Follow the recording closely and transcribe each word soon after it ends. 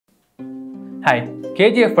Hi,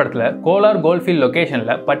 KGF படத்தில் Kolar coalfield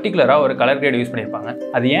லொக்கேஷனில் பர்டிகுலராக ஒரு கலர் கிரேட் யூஸ் பண்ணியிருப்பாங்க.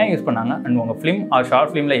 அது ஏன் யூஸ் பண்ணாங்க அண்ட் உங்கள் ஃபிலிம் ஆர்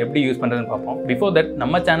ஷார்ட் ஃபிலிமில் எப்படி யூஸ் பண்ணுறதுன்னு பார்ப்போம். பிஃபோர் தட்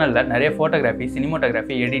நம்ம சேனலில் நிறைய photography,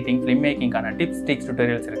 cinematography, editing, film மேக்கிங்கான tips,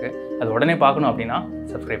 tutorials இருக்குது. அது உடனே பார்க்கணும் அப்படின்னா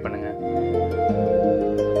சப்ஸ்கிரைப் பண்ணுங்கள்.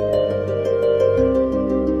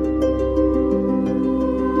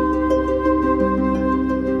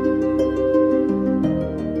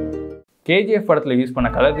 KGF படத்தில் யூஸ் பண்ண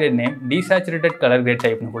colour great name டீசாச்சுரேட்டட் colour great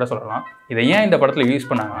டைப்னு கூட சொல்லலாம். இதை ஏன் இந்த படத்தில் யூஸ்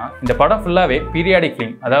பண்ணாங்கன்னா, இந்த படம் ஃபுல்லாகவே பீரியாடிக்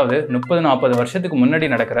ஃபிலிம், அதாவது 30-40 வருஷத்துக்கு முன்னாடி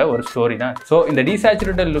நடக்கிற ஒரு ஸ்டோரி தான். ஸோ இந்த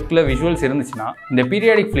டீசாச்சுரேட்டட் லுக்கில் விஷுவல்ஸ் இருந்துச்சுன்னா இந்த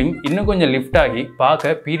பீரியாடிக் ஃபிலிம் இன்னும் கொஞ்சம் லிஃப்ட் ஆகி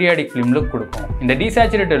பார்க்க பீரியாடிக் ஃபிலிம் லுக் கொடுக்கும். இந்த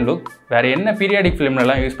டீசாச்சுரேட்டட் லுக் வேறு என்ன பீரியாடிக்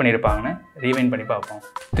ஃபிலிம்லலாம் யூஸ் பண்ணியிருப்பாங்கன்னு ரீவைண்ட் பண்ணி பார்ப்போம்.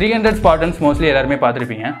 300 ஸ்பார்டன்ஸ் மோஸ்ட்லி எல்லாருமே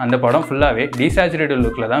பார்த்துருப்பீங்க. அந்த படம் ஃபுல்லாகவே டீசாச்சுரேட்டட்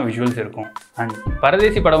லுக்கில் தான் விஷுவல்ஸ் இருக்கும். அண்ட்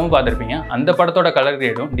பரதேசி படமும் பார்த்துருப்பீங்க. அந்த படத்தோட கலர்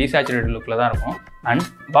கிரேடும் டீசாச்சுரேட்டட் லுக்கில் தான் இருக்கும். அண்ட்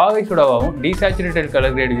பாவை சுடாவும் டீசாச்சுரேட்டட்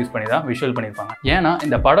கலர் கிரேட் யூஸ் பண்ணி தான் விஷுவல் பண்ணியிருப்பாங்க. ஏன்னா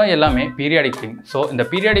இந்த படம் எல்லாமே பீரியாடிக் ஃபிலிம். ஸோ இந்த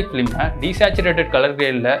பீரியாடிக் ஃபிலிமை டீசாச்சுரேட்டட் கலர்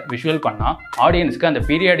கிரேடில் விஷுவல் பண்ணால் ஆடியன்ஸ்க்கு அந்த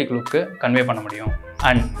பீரியாடிக் லுக்கு கன்வே பண்ண முடியும்.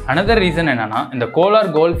 அண்ட் அனதர் ரீசன் என்னன்னா, இந்த கோலார்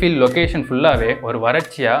கோல்ஃபீல்ட் லொக்கேஷன் ஃபுல்லாகவே ஒரு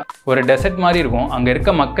வறட்சியாக ஒரு டெசர்ட் மாதிரி இருக்கும். அங்கே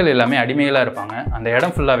இருக்க மக்கள் எல்லாமே அடிமைகளாக இருப்பாங்க. அந்த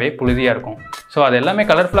இடம் ஃபுல்லாகவே புழுதியாக இருக்கும். ஸோ அது எல்லாமே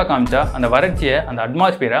கலர்ஃபுல்லாக காமிச்சா அந்த வறட்சியை, அந்த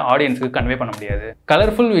அட்மாஸ்பியரை ஆடியன்ஸுக்கு கன்வே பண்ண முடியாது.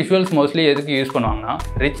 கலர்ஃபுல் விஷுவல்ஸ் மோஸ்ட்லி எதுக்கு யூஸ் பண்ணுவாங்கன்னா,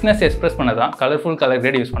 ரிச்னஸ் எக்ஸ்பிரஸ் பண்ண தான் கலர்ஃபுல் கலர்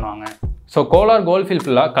கிரேட் யூஸ் பண்ணுவாங்க. ஸோ கோலார் கோல்ஃபீல்ட்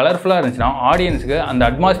ஃபுல்லாக கலர்ஃபுல்லாக இருந்துச்சுன்னா ஆடியன்ஸுக்கு அந்த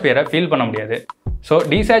அட்மாஸ்பியரை ஃபீல் பண்ண முடியாது. ஸோ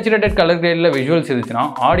டீசாச்சுரேட்டட் கலர் கிரேடில் விஷுவல்ஸ் இருந்துச்சுன்னா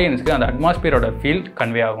ஆடியன்ஸுக்கு அந்த அட்மாஸ்பியரோட ஃபீல்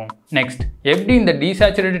கன்வே ஆகும். நெக்ஸ்ட், எப்படி இந்த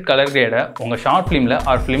டீசாச்சுரேட்டட் கலர் கிரேடை உங்கள் ஷார்ட் ஃபிலிமில்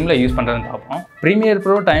ஆர் ஃபிலிமில் யூஸ் பண்ணுறதுன்னு பார்ப்போம். ப்ரீமியர்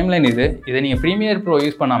ப்ரோ டைம்லைன் இதை நீங்கள் ப்ரீமியர் ப்ரோ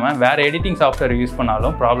யூஸ் பண்ணாமல் வேறு எடிட்டிங் சாஃப்ட்வேர் யூஸ்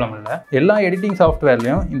பண்ணாலும் ப்ராப்ளம் இல்லை. எல்லா எடிட்டிங்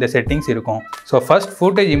சாஃப்ட்வேர்லேயும் இந்த செட்டிங்ஸ் இருக்கும். ஸோ ஃபர்ஸ்ட்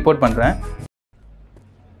ஃபுட்டேஜ் இம்போர்ட் பண்ணுறேன்.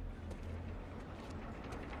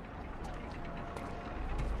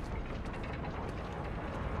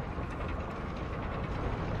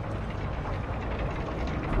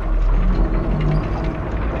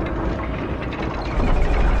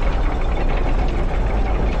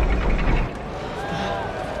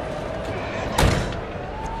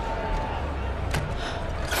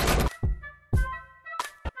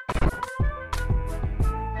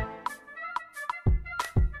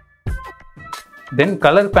 தென்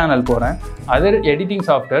கலர் பேனல் போகிறேன். Other editing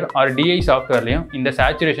software R DI சாஃப்ட்வேர்லேயும் இந்த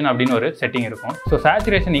சேச்சுரேஷன் அப்படின்னு ஒரு செட்டிங் இருக்கும். ஸோ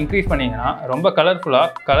சேச்சுரேஷன் இன்க்ரீஸ் பண்ணிங்கன்னா ரொம்ப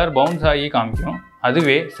கலர்ஃபுல்லாக கலர் பவுன்ஸ் ஆகி காமிக்கும்.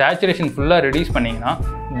 அதுவே சேச்சுரேஷன் ஃபுல்லாக ரெடியூஸ் பண்ணிங்கன்னா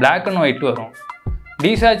பிளாக் அண்ட் ஒயிட் வரும்.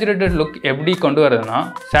 டீசாச்சுரேட்டட் லுக் எப்படி கொண்டு வரதுன்னா,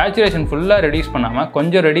 சேச்சுரேஷன் ஃபுல்லாக ரெடியூஸ் பண்ணாமல்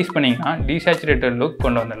கொஞ்சம் ரெடியூஸ் பண்ணிங்கன்னா டீசாச்சுரேட்டட் லுக்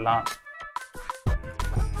கொண்டு வந்துடலாம்.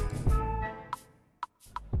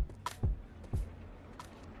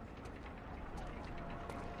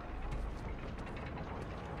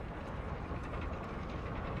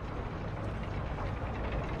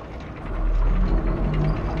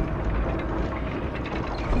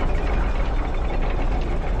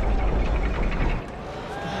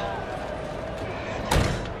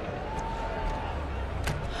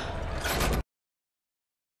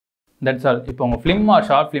 That's all. இப்போ உங்கள் ஃபிலிம் ஆர்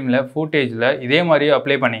ஷார்ட் ஃபிலிமில் ஃபுட்டேஜில் இதே மாதிரியே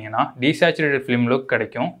அப்ளை பண்ணிங்கன்னா டீசாச்சுரேட்டட் ஃபிலிம் லுக்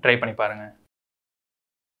கிடைக்கும். ட்ரை பண்ணி பாருங்கள்.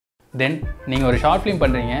 தென் நீங்கள் ஒரு ஷார்ட் ஃபிலிம்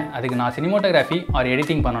பண்ணுறீங்க, அதுக்கு நான் சினிமோட்டோகிராஃபி ஆர்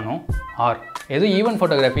எடிட்டிங் பண்ணணும், ஆர் எதுவும் ஈவென்ட்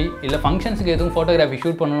ஃபோட்டோகிராஃபி இல்லை ஃபங்க்ஷன்ஸுக்கு எதுவும் ஃபோட்டோகிராஃபி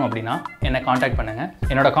ஷூட் பண்ணணும் அப்படின்னா என்னை காண்டாக்ட் பண்ணுங்கள்.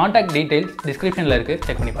 என்னோடய காண்டாக்ட் டீட்டெயில்ஸ் டிஸ்கிரிப்ஷனில் இருக்குது,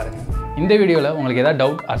 செக் பண்ணி பாருங்கள். இந்த வீடியோவில் உங்களுக்கு ஏதாவது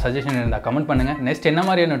டவுட் ஆர் சஜஷன் இருந்தால் கமெண்ட் பண்ணுங்கள். நெக்ஸ்ட் என்ன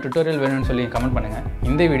மாதிரியான டுட்டோரியல் வேணும்னு சொல்லி கமெண்ட் பண்ணுங்கள்.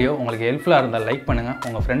 இந்த வீடியோ உங்களுக்கு ஹெல்ப்ஃபுல்லாக இருந்தால் லைக் பண்ணுங்கள்.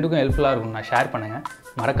 உங்கள் ஃப்ரெண்டுக்கும் ஹெல்ப்ஃபுல்லாக இருக்கும்னா ஷேர் பண்ணுங்கள்.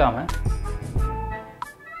 மறக்காமல்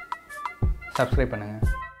சப்ஸ்கிரைப்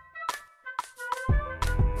பண்ணுங்கள்.